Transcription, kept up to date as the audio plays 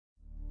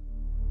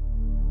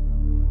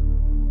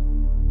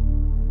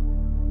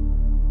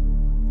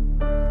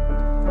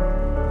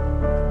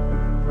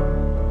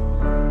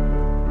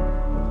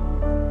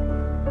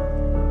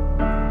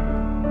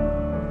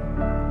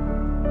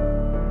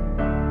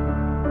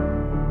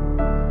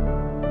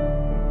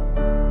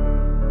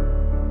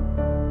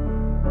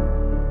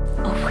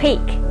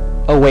Awake.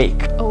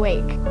 Awake.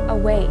 Awake.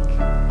 Awake.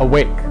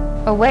 Awake.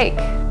 Awake.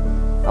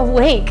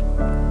 Awake.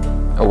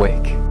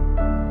 Awake.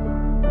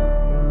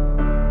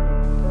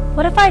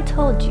 What if I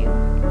told you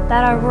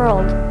that our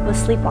world was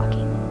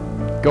sleepwalking?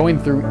 Going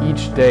through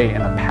each day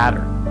in a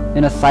pattern.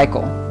 In a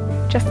cycle.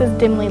 Just as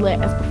dimly lit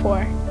as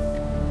before.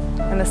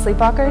 And the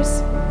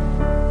sleepwalkers?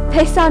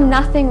 They saw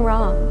nothing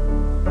wrong.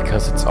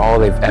 Because it's all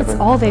they've ever It's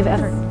all they've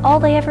ever all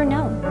they ever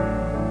known.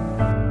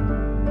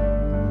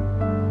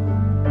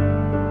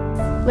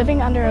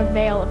 Living under a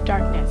veil of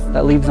darkness.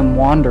 That leaves them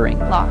wandering.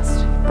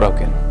 Lost.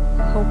 broken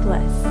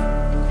Hopeless.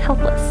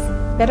 Helpless.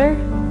 Bitter.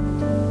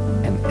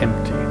 and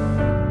empty.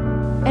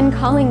 And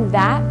calling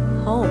that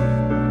home.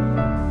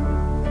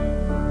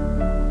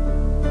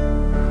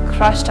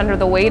 Crushed under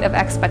the weight of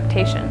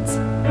expectations.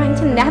 Trying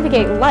to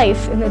navigate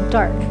life in the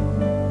dark.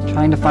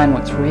 Trying to find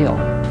what's real.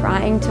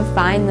 Trying to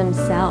find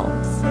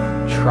themselves.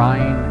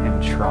 Trying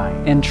and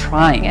trying. And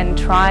trying. And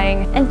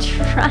trying. And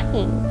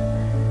trying.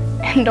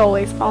 And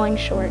always falling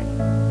short.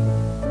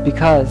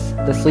 Because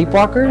the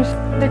sleepwalkers,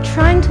 They're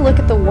trying to look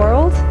at the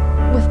world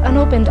with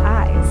unopened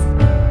eyes.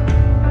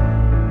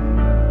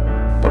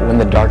 But when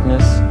the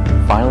darkness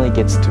finally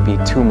gets to be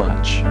too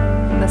much,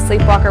 And the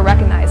sleepwalker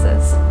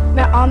recognizes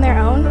That on their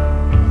own,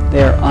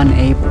 they are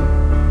unable.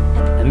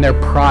 and their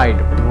pride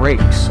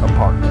breaks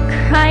apart.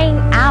 Crying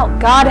out,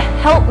 God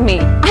help me.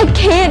 I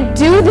can't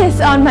do this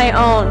on my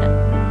own.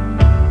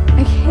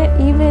 I can't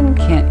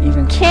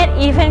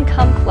even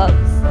come close.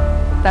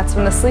 That's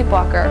when the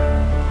sleepwalker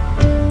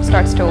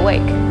starts to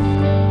awake.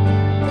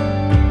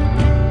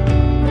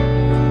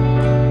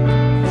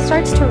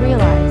 Starts to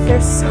realize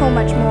There's so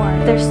much more.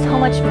 there's so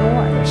much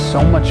more. There's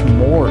so much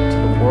more to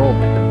the world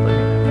we've been living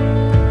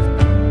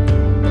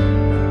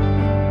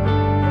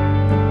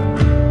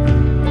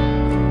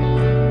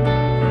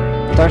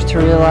in. Starts to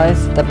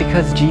realize that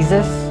because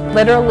Jesus,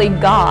 Literally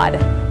God,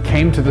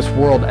 Came to this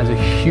world as a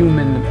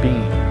human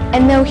being.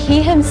 And though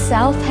he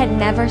himself had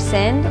never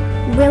sinned,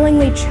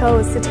 willingly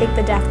chose to take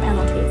the death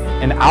penalty.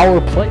 In our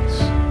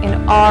place. In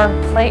our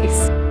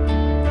place.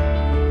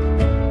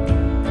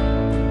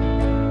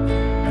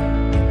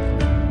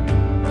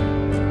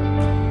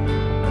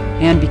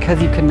 and because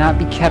he could not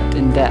be kept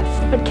in death,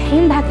 but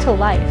came back to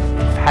life.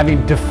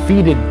 Having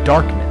defeated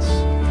darkness.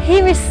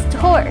 He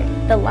restored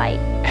the light,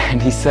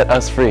 And he set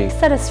us free.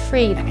 set us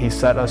free. And he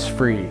set us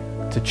free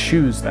to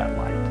choose that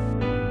light.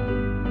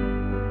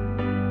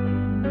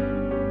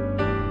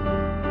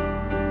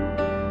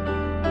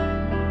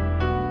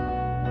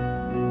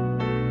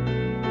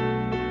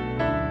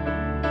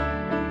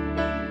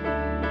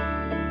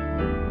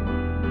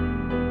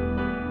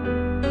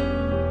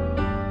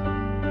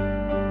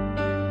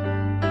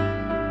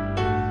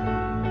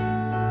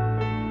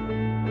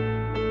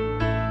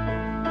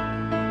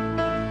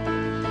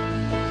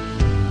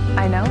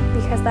 I know,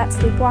 because that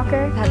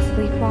sleepwalker That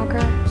sleepwalker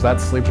So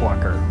that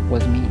sleepwalker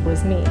was me.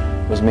 was me.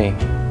 was me.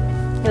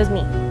 was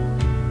me.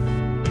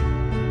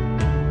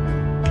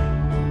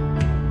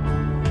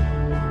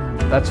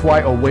 That's why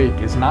awake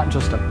is not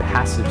just a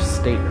passive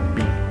state of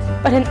being.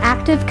 But an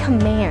active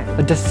command.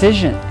 A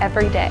decision,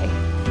 Every day.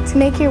 To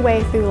make your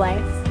way through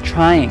life.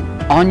 trying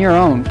on your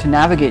own to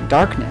navigate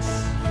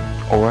darkness.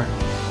 Or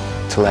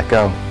to let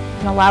go.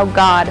 And allow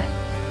God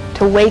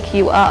to wake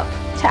you up.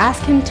 To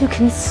ask him to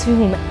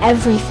consume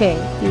everything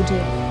you do.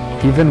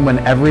 Even when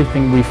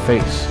everything we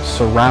face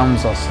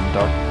surrounds us in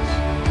darkness.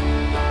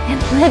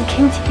 And live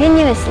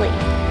continuously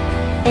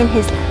in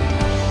his light.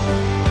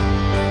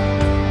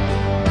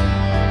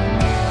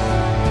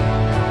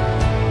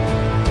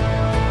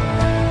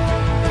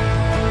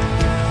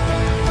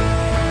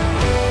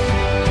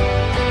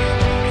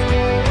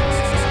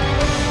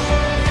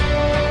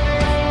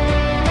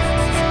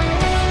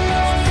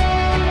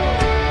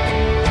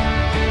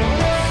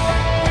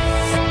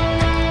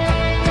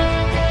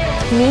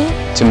 Me,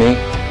 To me,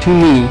 To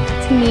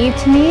me,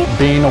 to me,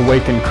 being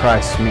awake in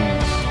Christ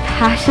means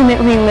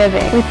passionately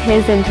living with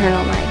his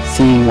internal light.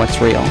 seeing what's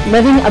real.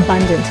 Living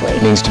abundantly.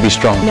 means to be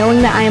strong.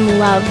 Knowing that I am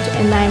loved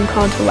and that I am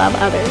called to love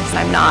others.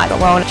 I'm not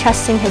alone.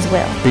 Trusting his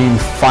will. Being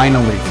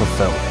finally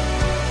fulfilled.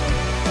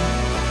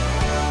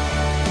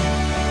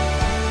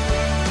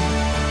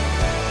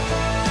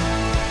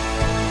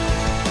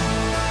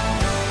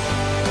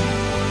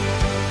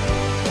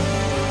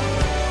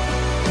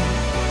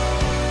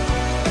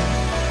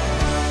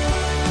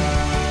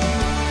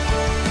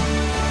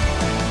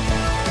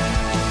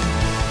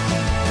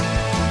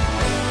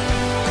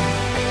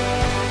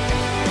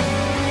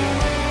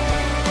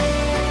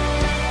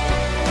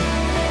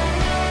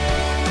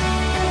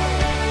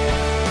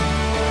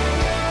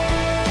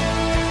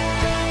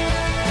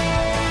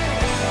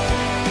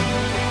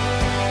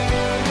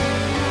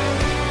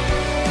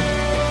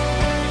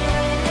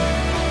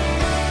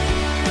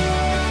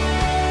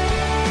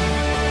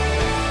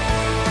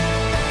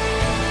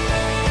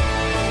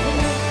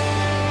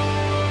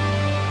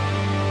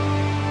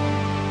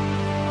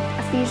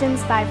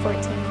 Ephesians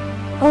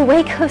 5:14.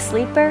 Awake, O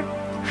sleeper,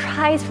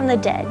 rise from the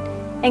dead,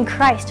 and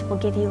Christ will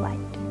give you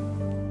light.